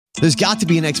There's got to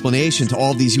be an explanation to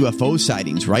all of these UFO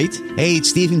sightings, right? Hey,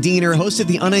 it's Stephen Diener, host of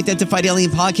the Unidentified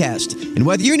Alien Podcast. And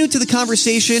whether you're new to the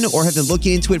conversation or have been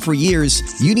looking into it for years,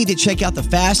 you need to check out the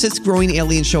fastest growing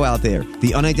alien show out there,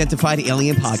 the Unidentified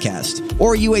Alien Podcast,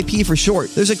 or UAP for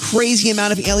short. There's a crazy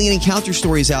amount of alien encounter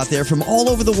stories out there from all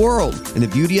over the world. And the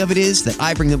beauty of it is that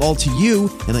I bring them all to you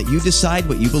and let you decide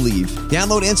what you believe.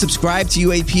 Download and subscribe to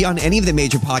UAP on any of the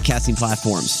major podcasting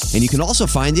platforms. And you can also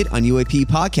find it on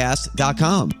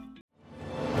UAPpodcast.com.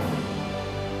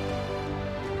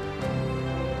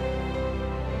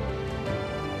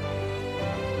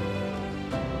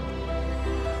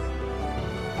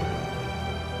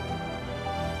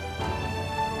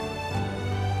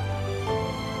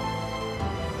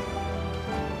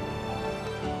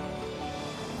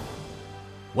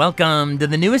 Welcome to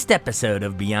the newest episode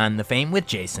of Beyond the Fame with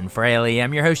Jason Fraley.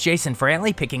 I'm your host, Jason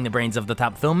Fraley, picking the brains of the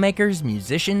top filmmakers,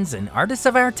 musicians, and artists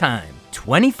of our time.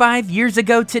 25 years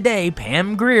ago today,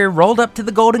 Pam Grier rolled up to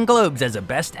the Golden Globes as a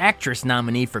Best Actress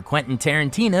nominee for Quentin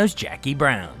Tarantino's Jackie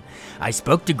Brown. I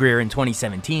spoke to Grier in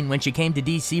 2017 when she came to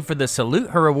DC for the Salute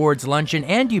Her Awards luncheon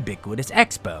and Ubiquitous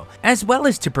Expo, as well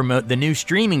as to promote the new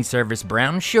streaming service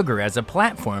Brown Sugar as a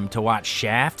platform to watch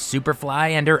Shaft, Superfly,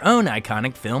 and her own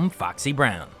iconic film Foxy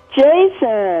Brown.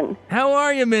 Jason. How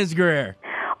are you, Ms. Grier?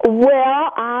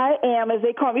 Well, I am, as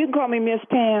they call me, you can call me Miss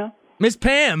Pam. Miss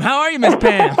Pam, how are you, Miss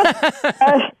Pam?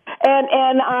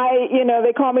 And I,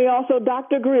 they call me also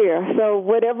Dr. Grier, so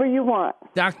whatever you want.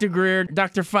 Dr. Grier,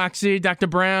 Dr. Foxy, Dr.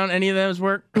 Brown, any of those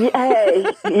work? Hey,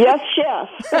 yes, chef.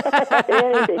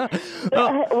 Anything.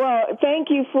 Well, thank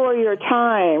you for your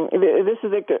time. This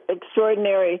is an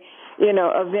extraordinary,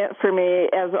 event for me.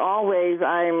 As always,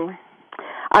 I'm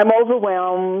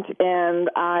overwhelmed,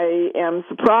 and I am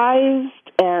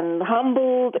surprised and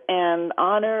humbled and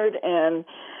honored, and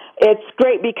it's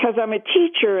great because I'm a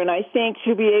teacher, and I think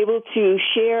to be able to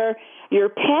share your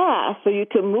past so you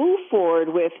can move forward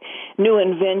with new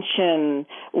invention,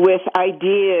 with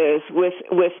ideas,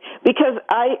 because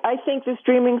I think the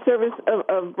streaming service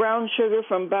of Brown Sugar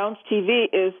from Bounce TV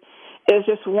is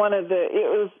just it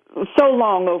was so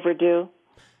long overdue.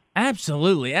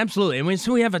 Absolutely. And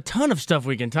so we have a ton of stuff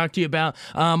we can talk to you about.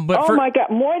 My God,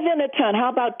 more than a ton. How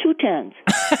about 2 tons?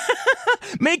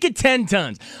 Make it 10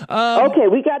 tons. Okay,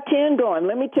 we got 10 going,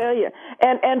 let me tell you.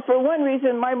 And for one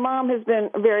reason, my mom has been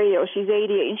very ill. She's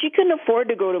 88, and she couldn't afford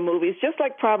to go to movies, just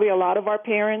like probably a lot of our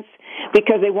parents,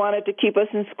 because they wanted to keep us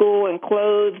in school and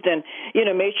clothed and,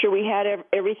 make sure we had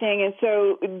everything. And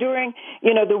so during,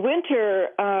 the winter,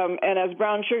 and as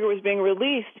Brown Sugar was being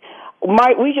released,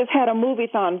 we just had a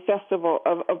movie-thon festival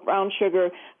of Brown Sugar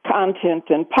content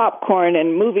and popcorn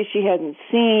and movies she hadn't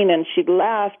seen, and she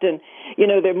laughed, and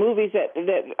they're movies that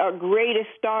our greatest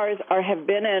stars have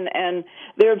been in, and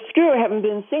they're obscure, haven't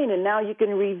been seen, and now you can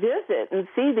revisit and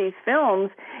see these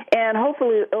films, and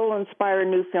hopefully it'll inspire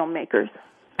new filmmakers.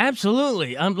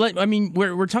 Absolutely.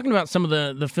 We're talking about some of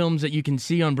the films that you can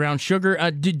see on Brown Sugar.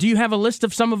 Do you have a list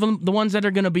of some of them, the ones that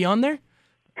are going to be on there?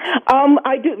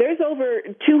 I do. There's over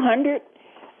 200,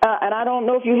 and I don't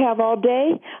know if you have all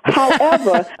day.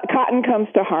 However, Cotton Comes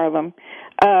to Harlem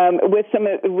with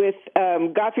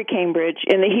Godfrey Cambridge,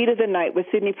 In the Heat of the Night with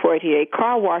Sidney Poitier,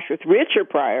 Car Wash with Richard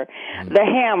Pryor, The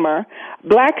Hammer,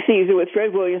 Black Caesar with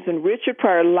Fred Williamson, Richard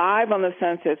Pryor live on the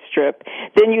Sunset Strip.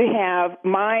 Then you have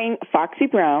mine, Foxy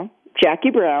Brown,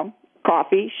 Jackie Brown,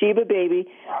 Coffee, Sheba Baby,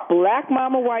 Black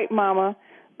Mama, White Mama,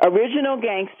 Original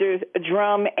Gangsters,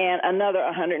 Drum, and another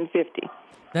 150.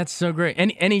 That's so great.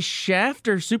 Any Shaft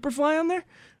or Superfly on there?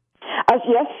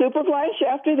 Yes, Superfly and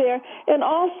Shaft are there. And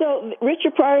also,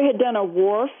 Richard Pryor had done a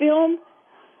war film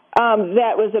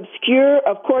that was obscure.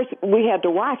 Of course, we had to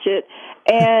watch it,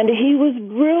 and he was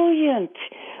brilliant.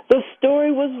 The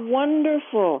story was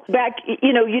wonderful. Back,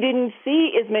 you didn't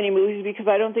see as many movies because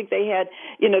I don't think they had,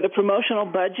 the promotional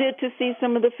budget to see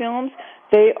some of the films.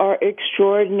 They are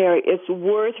extraordinary. It's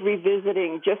worth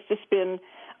revisiting just to spend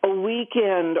a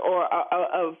weekend or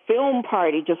a film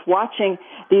party just watching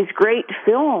these great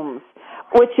films,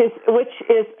 which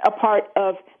is a part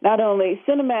of not only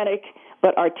cinematic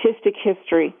but artistic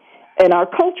history and our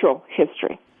cultural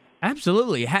history.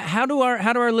 Absolutely. How do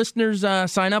our listeners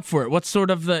sign up for it? What's sort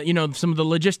of some of the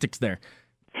logistics there?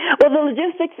 Well, the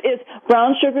logistics is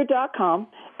brownsugar.com,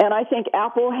 and I think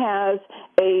Apple has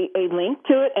a link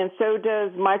to it, and so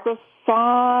does Microsoft.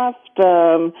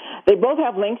 They both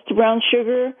have links to Brown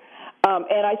Sugar,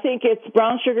 and I think it's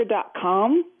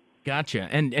brownsugar.com. Gotcha.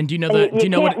 And do you know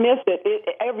You what? can't miss it.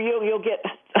 You'll get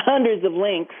hundreds of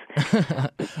links.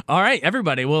 All right,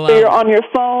 everybody. Well, They're on your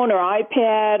phone or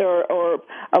iPad or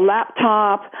a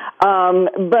laptop,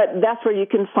 but that's where you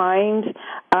can find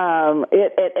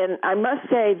it. And I must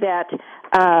say that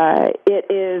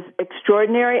it is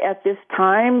extraordinary at this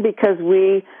time because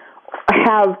we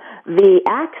have the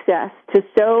access to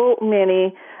so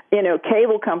many,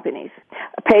 cable companies,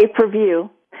 pay-per-view,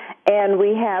 and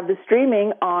we have the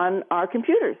streaming on our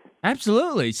computers.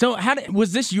 Absolutely. So,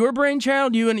 was this your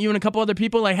brainchild? You and a couple other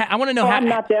people? Like, I want to know how. I'm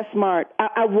not that smart.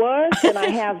 I was, and I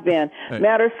have been. Right.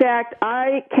 Matter of fact,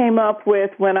 I came up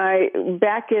with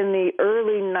back in the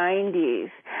early '90s.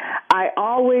 I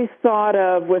always thought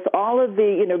of with all of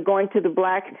the, going to the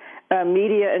Black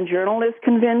media and journalist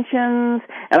conventions,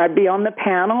 and I'd be on the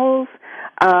panels,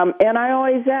 and I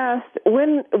always asked,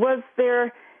 when would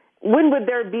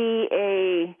there be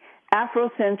a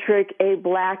Afrocentric, a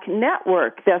Black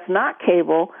network that's not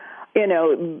cable,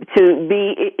 to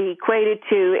be equated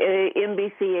to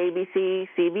NBC, ABC,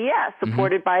 CBS,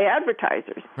 supported by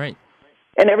advertisers. Right.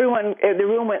 And the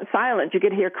room went silent. You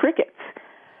could hear crickets.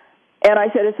 And I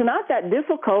said, it's not that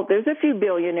difficult. There's a few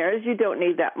billionaires. You don't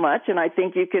need that much. And I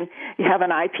think you have an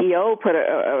IPO, put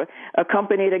a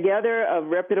company together of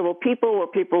reputable people where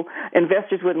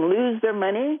investors wouldn't lose their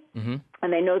money. Mm-hmm.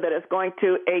 And they know that it's going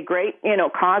to a great,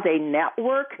 cause, a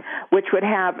network, which would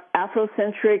have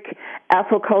Afrocentric,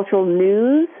 Afrocultural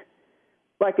news,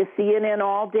 like a CNN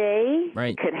all day.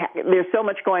 Right. There's so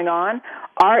much going on.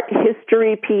 Art,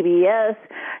 history, PBS,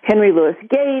 Henry Louis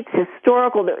Gates,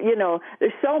 historical,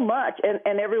 there's so much.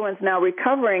 And everyone's now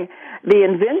recovering the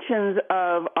inventions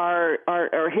of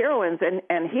our heroines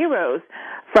and heroes,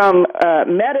 from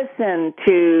medicine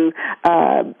to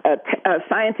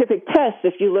scientific tests.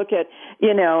 If you look at,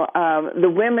 the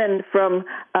women from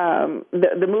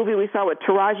the movie we saw with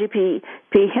Taraji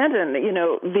P. Henson,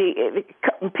 the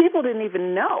people didn't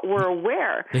even were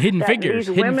aware the hidden that figures.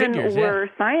 These hidden women figures, were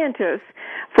scientists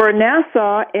for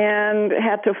NASA and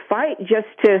had to fight just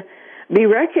to be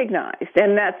recognized,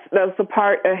 and that's a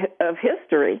part of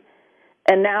history.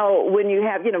 And now when you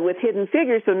have, with hidden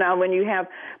figures, so now when you have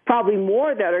probably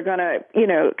more that are going to,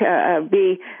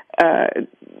 be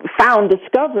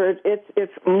discovered,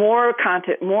 it's more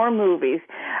content, more movies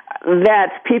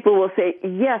that people will say,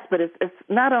 yes, but it's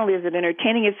not only is it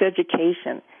entertaining, it's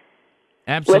education.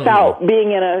 Absolutely. Without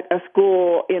being in a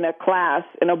school, in a class,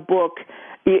 in a book,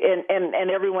 and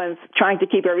everyone's trying to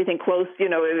keep everything close,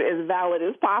 as valid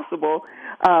as possible,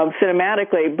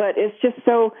 cinematically. But it's just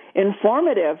so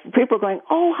informative. People are going,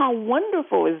 oh, how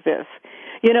wonderful is this?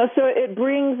 So it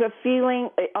brings a feeling,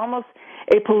 almost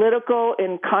a political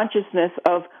and consciousness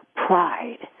of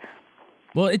pride.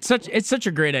 Well, it's such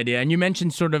a great idea, and you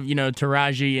mentioned sort of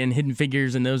Taraji and Hidden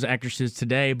Figures and those actresses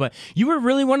today, but you were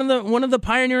really one of the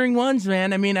pioneering ones,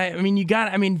 man. I mean, I do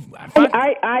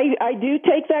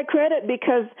take that credit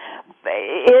because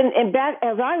in back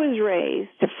as I was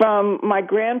raised from my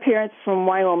grandparents from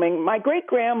Wyoming, my great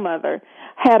grandmother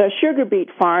had a sugar beet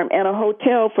farm and a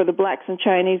hotel for the blacks and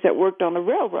Chinese that worked on the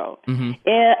railroad. Mm-hmm.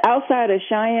 And outside of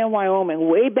Cheyenne, Wyoming,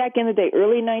 way back in the day,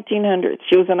 early 1900s,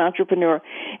 she was an entrepreneur.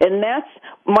 And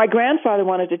my grandfather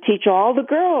wanted to teach all the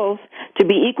girls to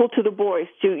be equal to the boys,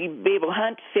 to be able to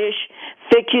hunt, fish,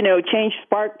 change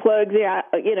spark plugs,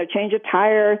 change a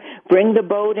tire, bring the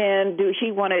boat in.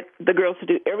 She wanted the girls to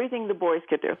do everything the boys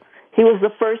could do. He was the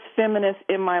first feminist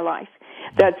in my life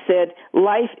that said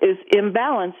life is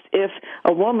imbalanced if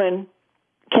a woman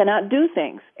cannot do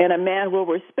things, and a man will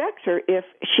respect her if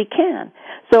she can.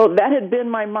 So that had been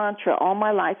my mantra all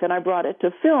my life, and I brought it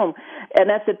to film. And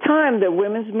at the time, the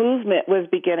women's movement was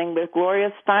beginning with Gloria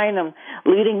Steinem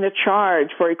leading the charge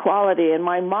for equality. And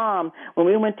my mom, when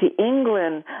we went to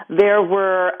England, there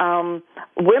were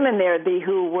women there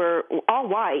who were all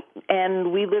white,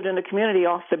 and we lived in a community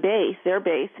off their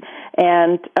base,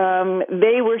 and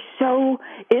they were so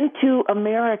into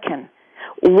American.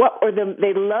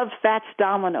 They loved Fats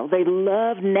Domino. They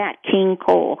loved Nat King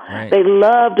Cole. Right. They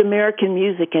loved American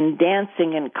music and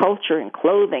dancing and culture and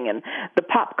clothing and the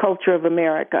pop culture of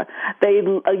America.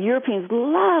 Europeans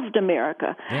loved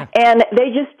America. Yeah. And they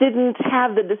just didn't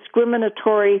have the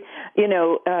discriminatory,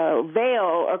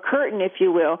 veil or curtain, if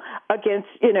you will, against,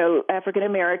 African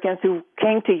Americans who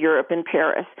came to Europe and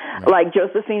Paris. Right. Like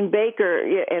Josephine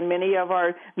Baker and many of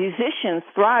our musicians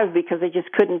thrived because they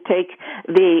just couldn't take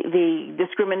the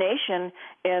discrimination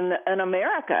in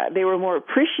America. They were more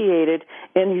appreciated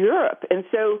in Europe. And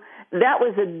so that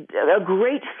was a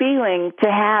great feeling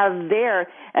to have there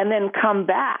and then come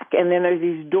back. And then there's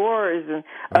these doors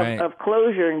of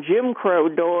closure and Jim Crow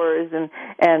doors and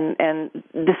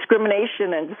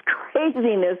discrimination and just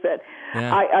craziness that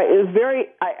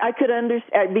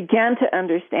I began to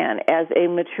understand as a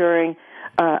maturing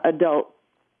adult,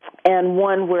 and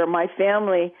one where my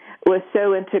family was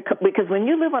so into, because when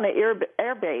you live on an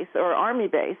air base or army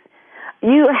base,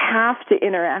 you have to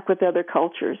interact with other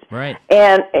cultures. Right.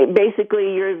 And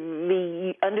basically you're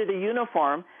under the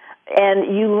uniform,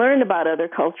 and you learn about other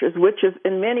cultures, which is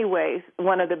in many ways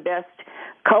one of the best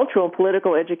cultural and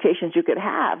political educations you could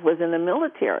have was in the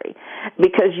military,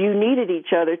 because you needed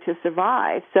each other to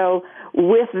survive. So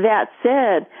with that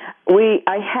said,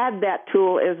 I had that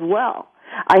tool as well.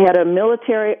 I had a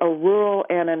military, a rural,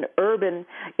 and an urban,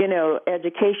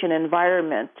 education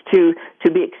environment to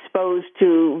be exposed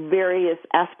to various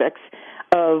aspects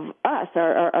of us,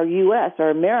 our U.S., our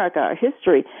America, our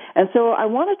history. And so I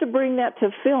wanted to bring that to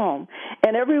film.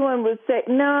 And everyone would say,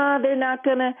 no, they're not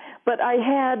going to. But I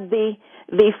had the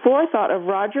forethought of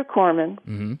Roger Corman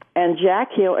and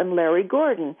Jack Hill and Larry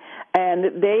Gordon.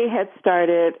 And they had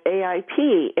started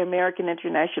AIP, American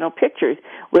International Pictures,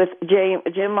 with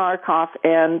Jim Markoff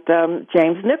and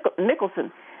James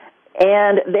Nicholson.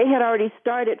 And they had already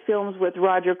started films with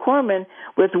Roger Corman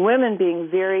with women being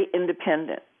very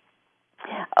independent.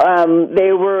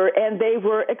 They were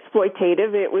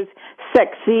exploitative. It was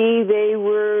sexy. They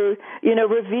were,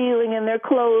 revealing in their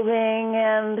clothing,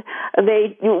 and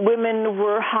women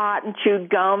were hot and chewed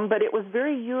gum, but it was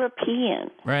very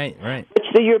European. Right.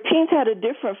 Which the Europeans had a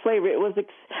different flavor. It was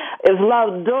la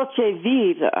dolce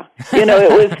vita.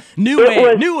 It was new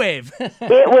wave. It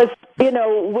was,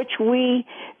 which we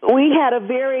had a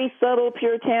very subtle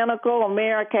puritanical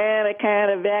Americana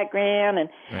kind of background, and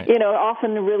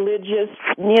often the religious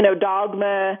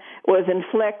dogma was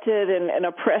inflected and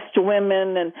oppressed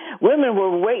women, and women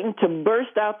were waiting to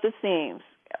burst out the seams,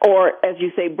 or as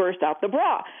you say, burst out the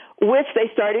bra, which they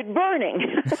started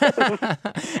burning.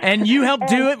 And you helped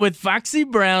do it with Foxy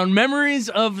Brown. Memories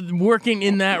of working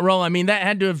in that role. I mean, that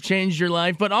had to have changed your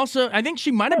life, but also I think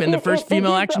she might have been the first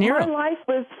female action hero. My life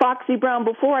was Foxy Brown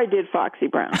before I did Foxy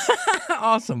Brown.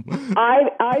 Awesome.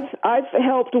 I've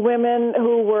helped women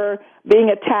who were being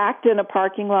attacked in a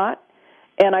parking lot,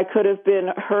 and I could have been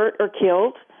hurt or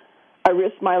killed. I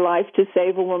risked my life to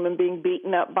save a woman being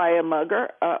beaten up by a mugger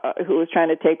who was trying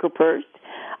to take her purse.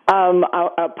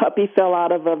 A puppy fell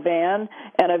out of a van,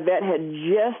 and a vet had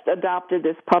just adopted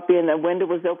this puppy, and the window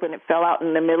was open. It fell out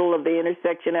in the middle of the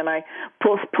intersection, and I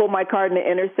pulled my car in the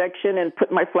intersection and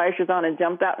put my flashers on and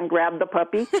jumped out and grabbed the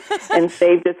puppy and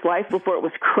saved its life before it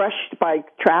was crushed by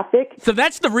traffic. So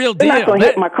that's the real deal. I'm not going to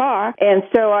hit my car. And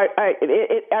so I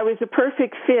was a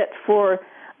perfect fit for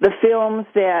the films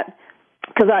that,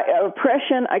 because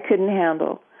oppression I couldn't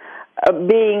handle.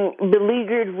 Being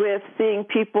beleaguered with seeing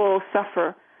people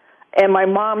suffer. And my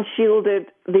mom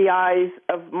shielded the eyes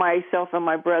of myself and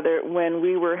my brother when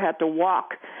we had to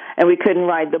walk and we couldn't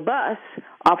ride the bus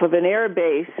off of an air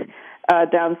base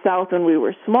down south when we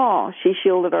were small. She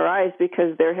shielded our eyes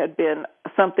because there had been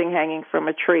something hanging from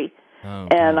a tree. Oh,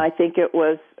 and I think it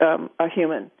was a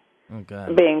human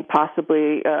being,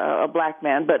 possibly a black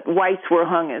man. But whites were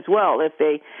hung as well if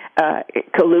they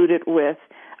colluded with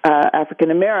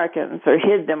African Americans or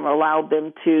hid them or allowed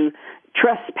them to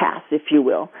trespass, if you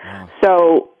will. Wow.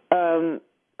 So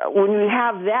when you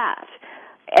have that,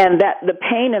 and the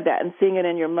pain of that, and seeing it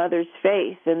in your mother's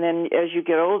face, and then as you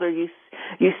get older, you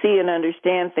see and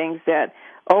understand things that,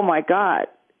 oh my God,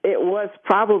 it was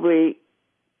probably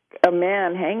a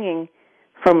man hanging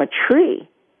from a tree.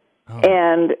 Oh.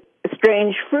 And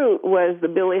 "Strange Fruit" was the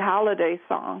Billie Holiday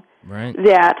song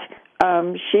that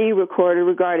she recorded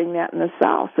regarding that in the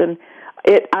South. And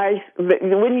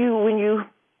when you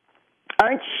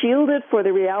aren't shielded for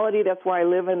the reality, that's why I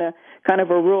live in a kind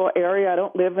of a rural area. I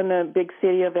don't live in the big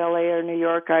city of L.A. or New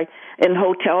York. In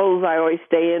hotels I always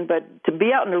stay in, but to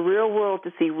be out in the real world,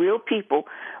 to see real people,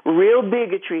 real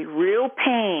bigotry, real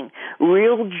pain,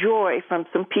 real joy from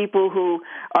some people who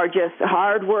are just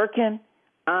hardworking,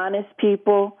 honest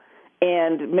people,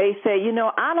 and may say,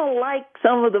 I don't like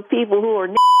some of the people who are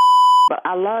but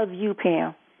I love you,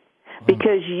 Pam,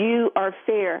 because you are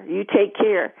fair. You take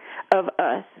care of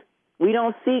us. We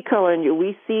don't see color in you.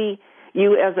 We see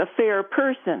you as a fair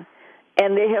person.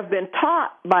 And they have been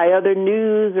taught by other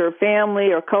news or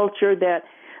family or culture that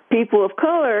people of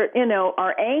color,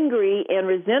 are angry and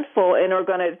resentful and are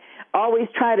going to always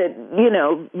try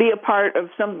to, be a part of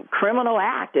some criminal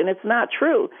act. And it's not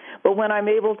true. But when I'm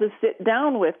able to sit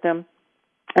down with them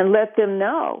and let them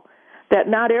know that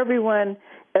not everyone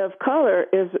of color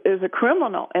is a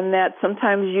criminal, and that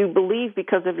sometimes you believe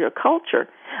because of your culture.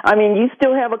 I mean, you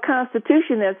still have a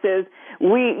constitution that says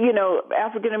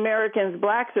African Americans,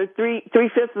 blacks are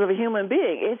three-fifths of a human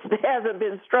being. It hasn't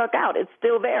been struck out. It's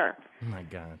still there. Oh my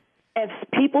God. And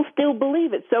people still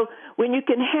believe it. So when you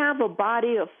can have a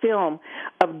body of film,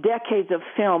 of decades of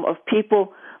film, of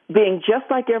people being just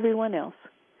like everyone else,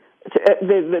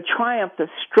 the triumph, the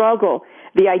struggle,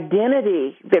 the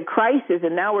identity, the crisis,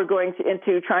 and now we're going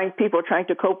into people trying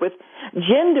to cope with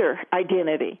gender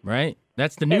identity. Right.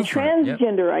 That's the new and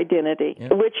transgender identity,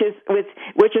 which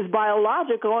is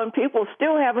biological, and people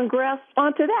still haven't grasped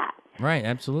onto that. Right,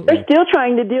 absolutely. They're still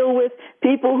trying to deal with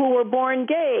people who were born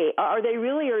gay. Are they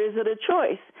really, or is it a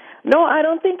choice? No, I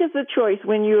don't think it's a choice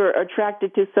when you're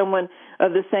attracted to someone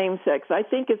of the same sex. I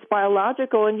think it's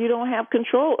biological, and you don't have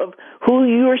control of who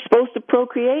you are supposed to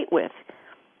procreate with.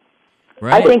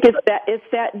 Right. I think it's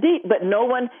that deep. But no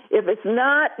one, if it's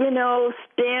not,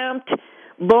 stamped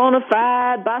bona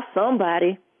fide by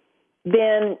somebody,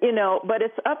 then, but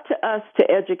it's up to us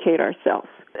to educate ourselves.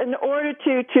 In order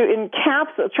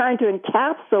trying to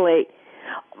encapsulate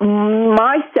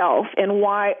myself and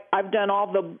why I've done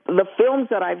all the films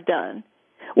that I've done,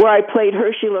 where I played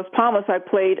Hershey Las Palmas, I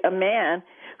played a man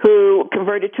who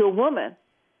converted to a woman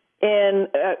in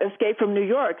Escape from New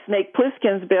York, Snake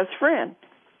Plissken's best friend.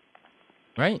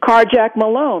 Right. Carjack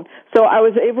Malone. So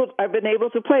I've been able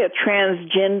to play a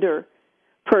transgender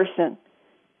person.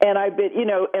 And I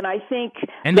think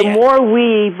the more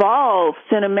we evolve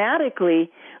cinematically,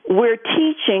 we're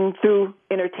teaching through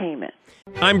entertainment.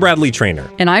 I'm Bradley Trainer.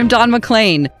 And I'm Don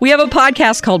McClain. We have a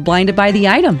podcast called Blinded by the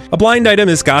Item. A blind item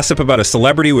is gossip about a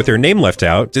celebrity with their name left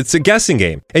out. It's a guessing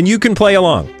game, and you can play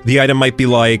along. The item might be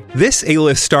like, this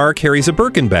A-list star carries a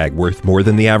Birkin bag worth more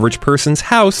than the average person's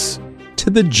house to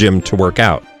the gym to work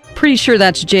out. Pretty sure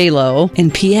that's J-Lo.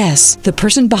 And P.S. the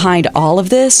person behind all of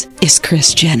this is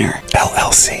Kris Jenner,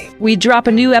 LLC. We drop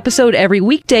a new episode every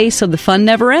weekday so the fun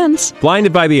never ends.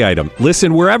 Blinded by the Item.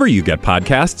 Listen wherever you get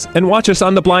podcasts and watch us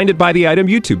on the Blinded by the Item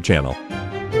YouTube channel.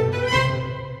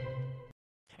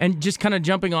 And just kind of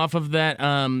jumping off of that,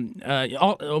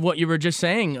 what you were just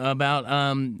saying about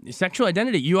sexual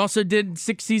identity, you also did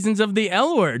 6 seasons of The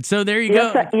L Word. So there you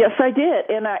go. Yes, I did.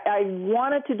 And I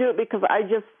wanted to do it because I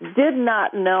just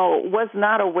was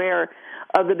not aware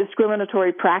of the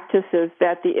discriminatory practices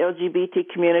that the LGBT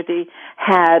community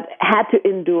had to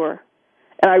endure.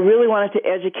 And I really wanted to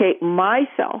educate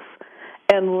myself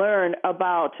and learn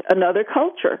about another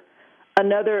culture,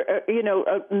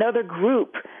 another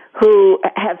group who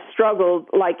have struggled,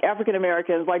 like African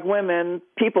Americans, like women,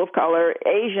 people of color,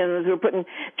 Asians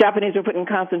Japanese who were put in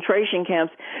concentration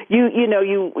camps. You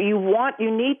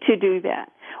need to do that,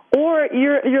 or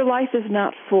your life is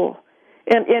not full,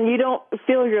 and you don't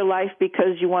fill your life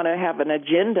because you want to have an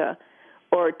agenda,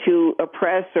 or to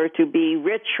oppress, or to be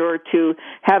rich, or to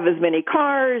have as many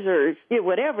cars, or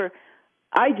whatever.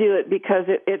 I do it because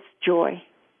it's joy.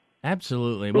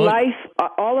 Absolutely. Life,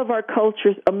 all of our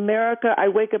cultures, America, I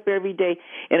wake up every day,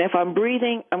 and if I'm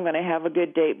breathing, I'm going to have a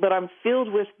good day. But I'm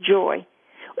filled with joy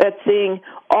at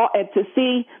to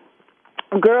see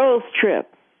Girls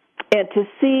Trip, and to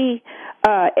see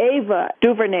Ava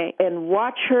DuVernay and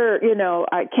watch her,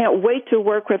 I can't wait to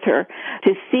work with her,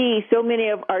 to see so many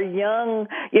of our young,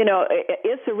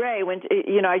 Issa Rae,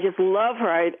 I just love her.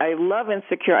 I love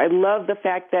Insecure. I love the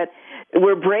fact that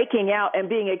we're breaking out and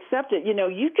being accepted.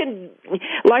 You can,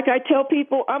 like I tell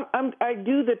people, I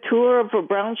do the tour of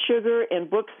Brown Sugar and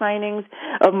book signings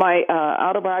of my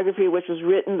autobiography, which was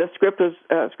written, the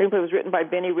screenplay was written by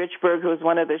Benny Richburg, who was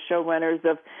one of the showrunners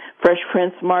of Fresh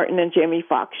Prince, Martin and Jamie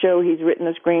Foxx show. He's written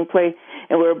a screenplay,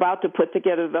 and we're about to put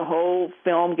together the whole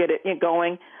film, get it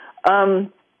going.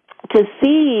 To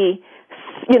see,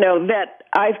 that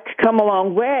I've come a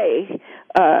long way,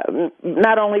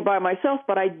 not only by myself,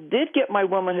 but I did get my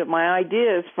womanhood, my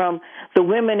ideas from the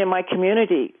women in my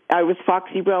community. I was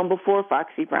Foxy Brown before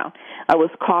Foxy Brown. I was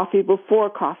Coffee before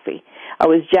Coffee. I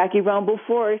was Jackie Brown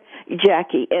before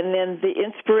Jackie. And then the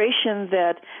inspiration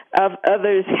that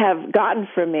others have gotten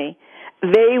from me,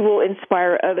 they will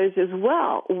inspire others as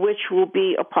well, which will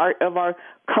be a part of our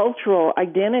cultural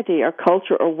identity, our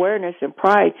cultural awareness and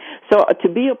pride. So to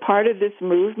be a part of this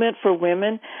movement for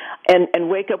women and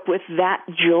wake up with that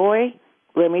joy,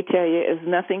 let me tell you, is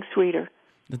nothing sweeter.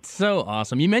 That's so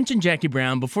awesome. You mentioned Jackie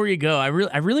Brown. Before you go, I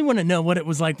really want to know what it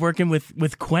was like working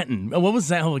with Quentin. What was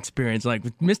that whole experience like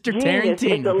with Mr.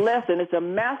 Tarantino? It's a lesson. It's a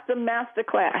master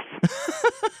class.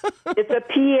 It's a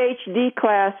PhD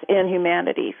class in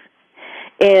humanities.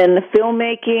 in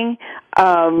filmmaking.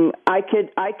 I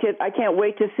can't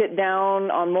wait to sit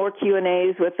down on more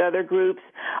Q&As with other groups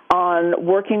on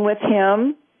working with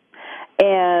him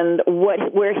and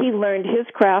where he learned his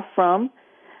craft from,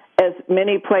 as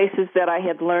many places that I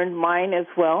had learned mine as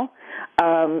well.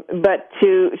 But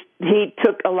he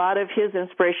took a lot of his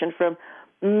inspiration from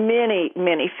many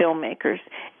filmmakers,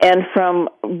 and from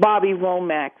Bobby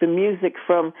Womack, the music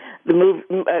from the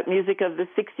music of the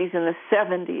 60s and the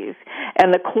 70s,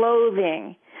 and the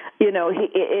clothing. You know,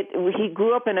 he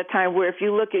grew up in a time where if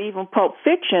you look at even Pulp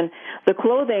Fiction, the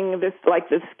clothing, like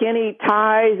the skinny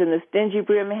ties and the stingy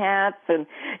brim hats, and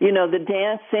you know, the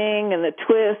dancing and the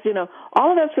twist, you know,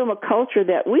 all of that's from a culture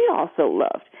that we also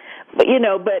loved. But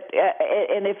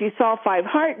and if you saw Five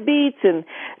Heartbeats, and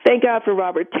thank God for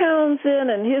Robert Townsend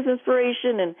and his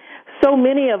inspiration, and so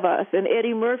many of us, and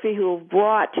Eddie Murphy, who have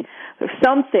brought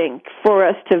something for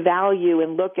us to value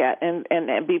and look at and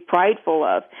be prideful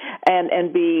of,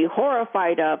 and be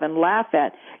horrified of and laugh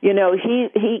at. You know,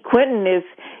 his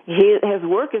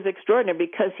work is extraordinary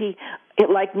because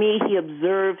like me, he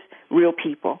observes real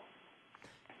people.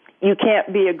 You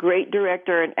can't be a great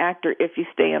director and actor if you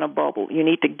stay in a bubble. You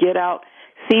need to get out,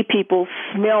 see people,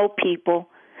 smell people,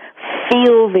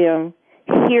 feel them,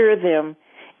 hear them,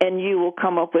 and you will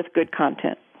come up with good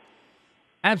content.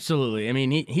 Absolutely. I mean,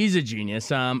 he's a genius.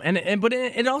 But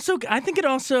it also, I think it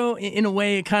also, in a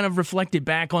way, it kind of reflected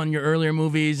back on your earlier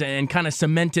movies and kind of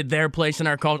cemented their place in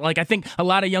our culture. Like, I think a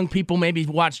lot of young people maybe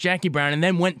watched Jackie Brown and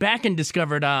then went back and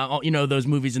discovered, those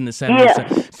movies in the 70s.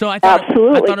 Yes, so I thought,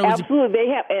 absolutely. It was absolutely. They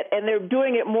have, and they're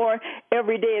doing it more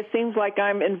every day. It seems like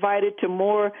I'm invited to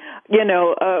more,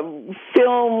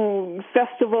 film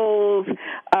festivals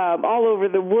all over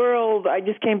the world. I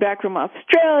just came back from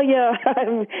Australia.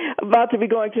 I'm about to be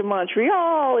going to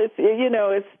Montreal.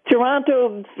 It's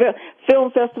Toronto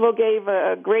Film Festival gave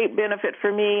a great benefit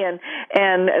for me, and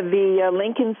the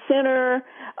Lincoln Center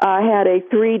had a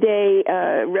 3-day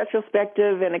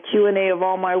retrospective and a Q&A of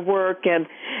all my work, and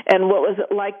what was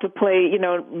it like to play,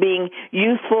 being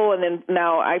youthful. And then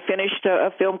now I finished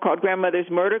a film called Grandmother's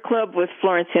Murder Club with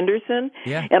Florence Henderson,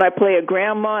 and I play a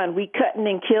grandma, and we cutting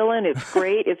and killing. It's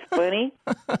great. It's funny.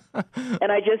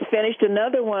 And I just finished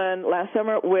another one last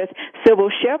summer with Sybil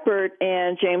Shepherd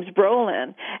and James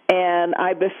Brolin, and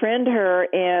I befriend her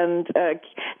and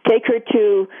take her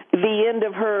to the end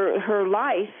of her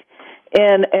life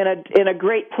in a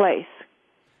great place.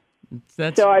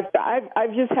 So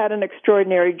I've just had an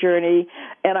extraordinary journey,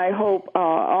 and I hope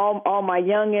all my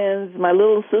youngins, my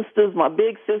little sisters, my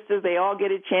big sisters, they all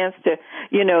get a chance to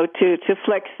to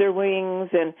flex their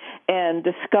wings and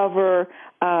discover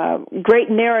great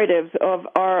narratives of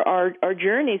our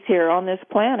journeys here on this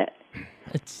planet.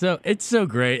 It's so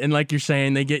great, and like you're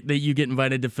saying, you get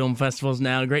invited to film festivals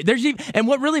now. Great. And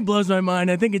what really blows my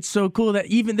mind, I think it's so cool that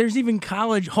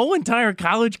there's whole entire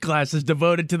college classes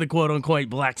devoted to the quote unquote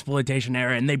blaxploitation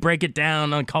era, and they break it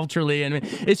down culturally, and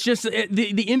it's just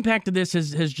the impact of this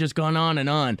has just gone on and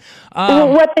on.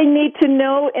 What they need to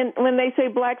know, and when they say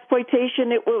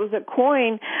blaxploitation, it was a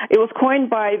coin. It was coined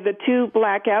by the two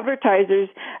black advertisers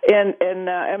in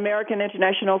American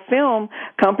International Film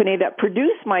Company that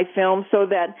produced my film, so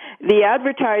that the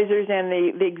advertisers and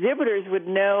the exhibitors would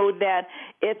know that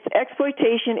its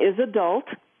exploitation is adult,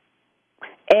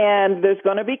 and there's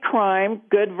going to be crime,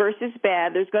 good versus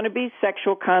bad. There's going to be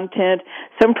sexual content,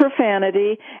 some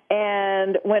profanity,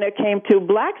 and when it came to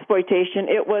blaxploitation,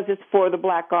 it's for the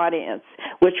black audience,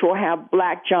 which will have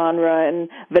black genre and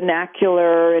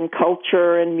vernacular and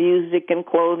culture and music and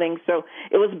clothing. So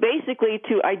it was basically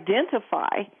to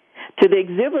identify to the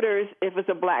exhibitors if it's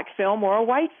a black film or a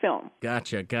white film.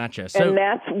 Gotcha. And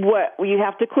that's what you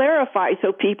have to clarify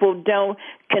so people don't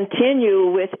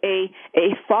continue with a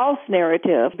false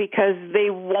narrative because they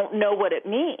won't know what it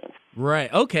means.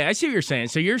 Right. Okay, I see what you're saying.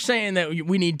 So you're saying that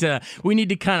we need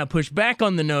to kind of push back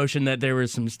on the notion that there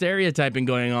was some stereotyping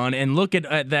going on and look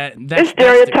at that.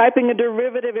 Stereotyping a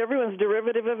derivative. Everyone's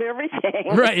derivative of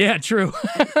everything. Right. Yeah. True.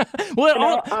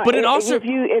 Well, but it also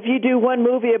if you do one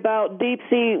movie about deep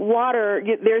sea water,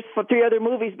 there's 3 other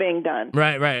movies being done.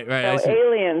 Right.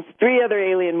 Aliens, 3 other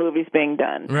alien movies being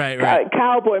done. Right.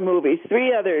 Cowboy movies,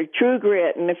 3 other, True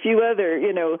Grit, and a few other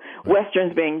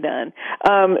Westerns being done.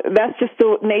 That's just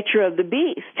the nature nature of the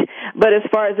beast. But as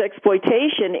far as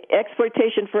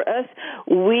exploitation for us,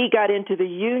 we got into the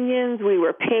unions. We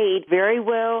were paid very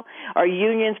well. Our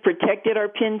unions protected our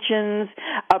pensions.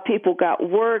 People got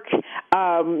work.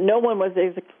 No one was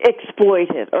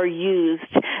exploited or used,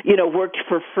 worked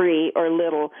for free or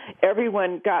little.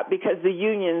 Everyone got, because the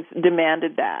unions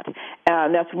demanded that.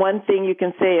 That's one thing you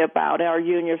can say about our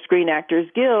Union of Screen Actors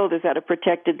Guild, is that it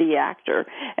protected the actor.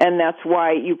 And that's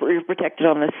why you're protected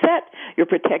on the set. You're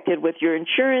protected with your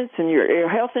insurance and your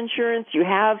health insurance you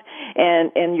have,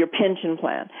 and your pension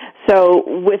plan. So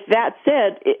with that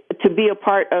said, to be a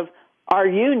part of our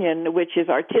union, which is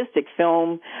artistic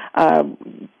film,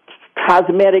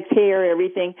 cosmetics, hair,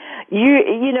 everything,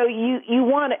 you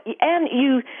want to,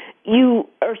 and you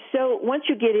are so, once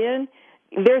you get in,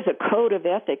 there's a code of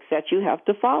ethics that you have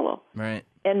to follow. Right.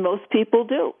 And most people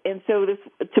do. And so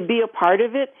to be a part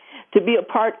of it, to be a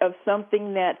part of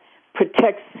something that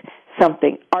protects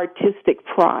something, artistic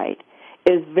pride,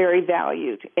 is very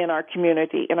valued in our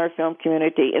community, in our film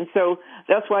community. And so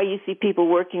that's why you see people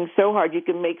working so hard. You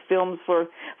can make films for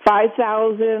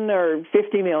 $5,000 or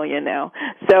 $50 million now.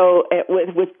 So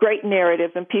with great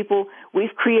narrative, and people,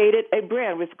 we've created a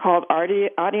brand. It's called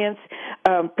Audience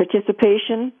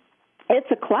Participation. It's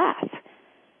a class.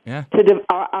 Yeah.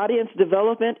 Our audience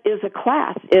development is a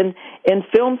class in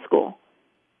film school.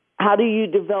 How do you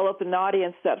develop an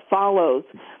audience that follows,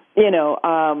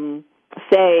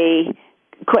 say,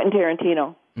 Quentin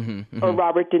Tarantino, or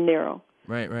Robert De Niro,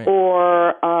 right,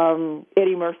 or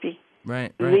Eddie Murphy.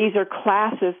 Right. These are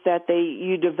classes that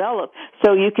you develop,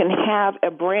 so you can have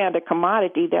a brand, a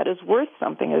commodity that is worth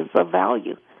something, is of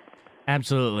value.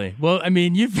 Absolutely. Well, I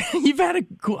mean, you've had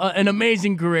an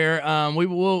amazing career. We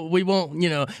won't,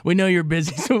 we know you're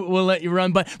busy, so we'll let you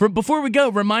run. But before we go,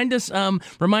 remind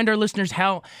our listeners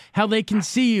how they can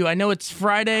see you. I know it's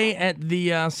Friday at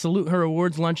the Salute Her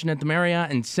Awards luncheon at the Marriott,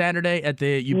 and Saturday at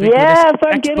the Ubiquitous Yes,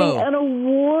 I'm Expo. getting an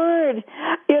award.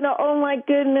 Oh my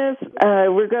goodness,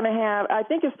 we're going to have. I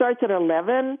think it starts at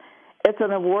 11. It's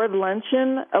an award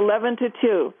luncheon, 11 to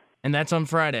 2. And that's on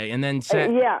Friday, and then okay.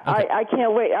 I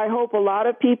can't wait. I hope a lot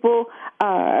of people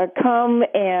come,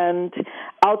 and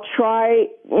I'll try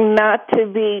not to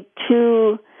be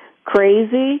too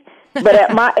crazy, but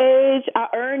at my age, I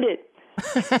earned it.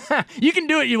 You can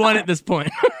do what you want at this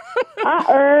point. I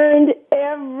earned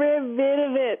every bit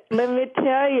of it, let me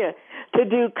tell you. To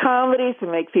do comedy, to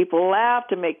make people laugh,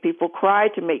 to make people cry,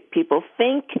 to make people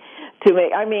think,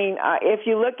 if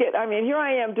you look at, here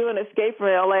I am doing Escape from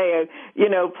L.A.,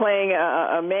 playing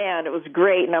a man. It was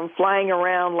great, and I'm flying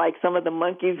around like some of the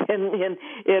monkeys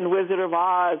in Wizard of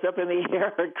Oz, up in the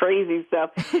air, crazy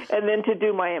stuff. And then to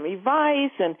do Miami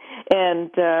Vice and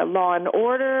Law and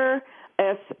Order,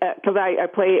 because I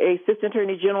play assistant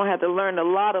attorney general, had to learn a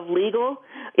lot of legal,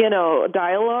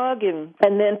 dialogue, and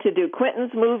then to do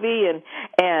Quentin's movie, and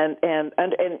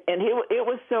it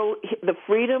was so, the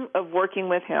freedom of working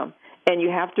with him. And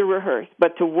you have to rehearse,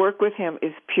 but to work with him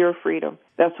is pure freedom.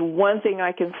 That's one thing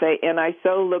I can say, and I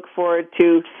so look forward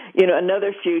to,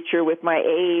 another future with my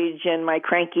age and my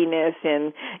crankiness,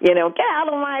 and, get out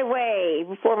of my way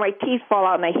before my teeth fall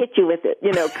out and I hit you with it,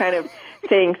 kind of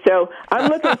thing. So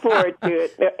I'm looking forward to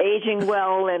it, aging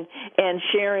well and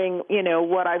sharing,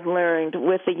 what I've learned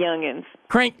with the youngins.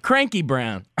 Cranky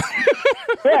Brown.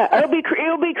 Yeah, it'll be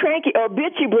cranky or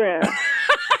bitchy Brown.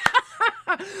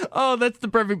 Oh, that's the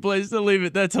perfect place to leave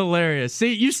it. That's hilarious.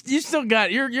 See, you still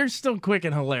got, you're still quick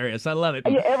and hilarious. I love it.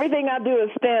 Yeah, everything I do is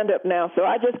stand up now, so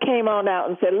I just came on out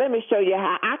and said, let me show you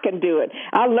how I can do it.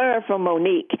 I learned from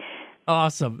Monique.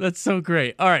 Awesome. That's so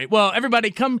great. All right. Well,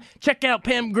 everybody come check out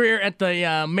Pam Grier at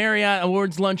the Marriott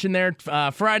Awards luncheon there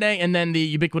Friday, and then the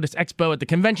Ubiquitous Expo at the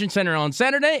Convention Center on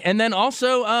Saturday. And then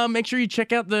also make sure you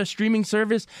check out the streaming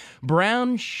service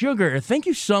Brown Sugar. Thank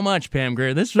you so much, Pam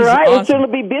Grier. This was right. awesome. It's going to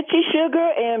be bitchy sugar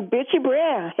and bitchy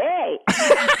brown. Hey.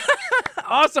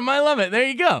 Awesome. I love it. There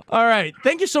you go. All right.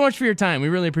 Thank you so much for your time. We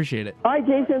really appreciate it. All right,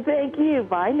 Jason. Thank you.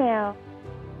 Bye now.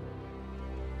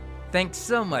 Thanks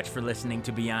so much for listening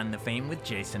to Beyond the Fame with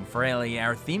Jason Fraley.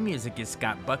 Our theme music is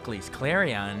Scott Buckley's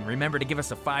Clarion. Remember to give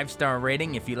us a 5-star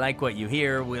rating if you like what you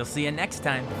hear. We'll see you next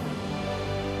time.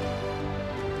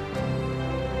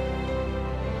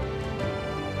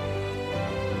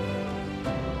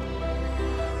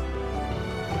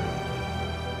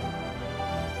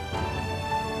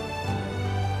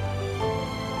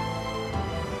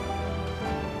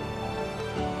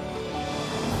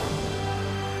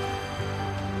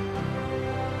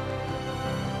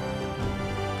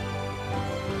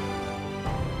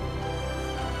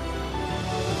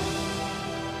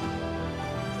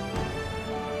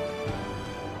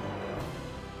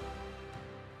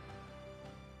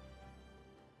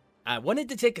 I wanted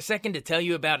to take a second to tell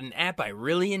you about an app I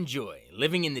really enjoy.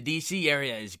 Living in the DC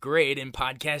area is great, and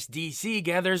Podcast DC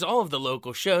gathers all of the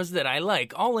local shows that I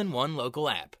like all in one local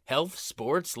app. Health,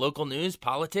 sports, local news,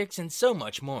 politics, and so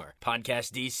much more.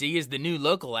 Podcast DC is the new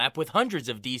local app with hundreds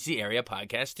of DC area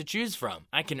podcasts to choose from.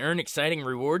 I can earn exciting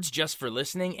rewards just for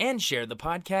listening and share the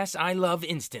podcasts I love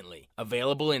instantly.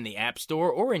 Available in the App Store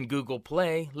or in Google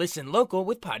Play, listen local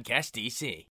with Podcast DC.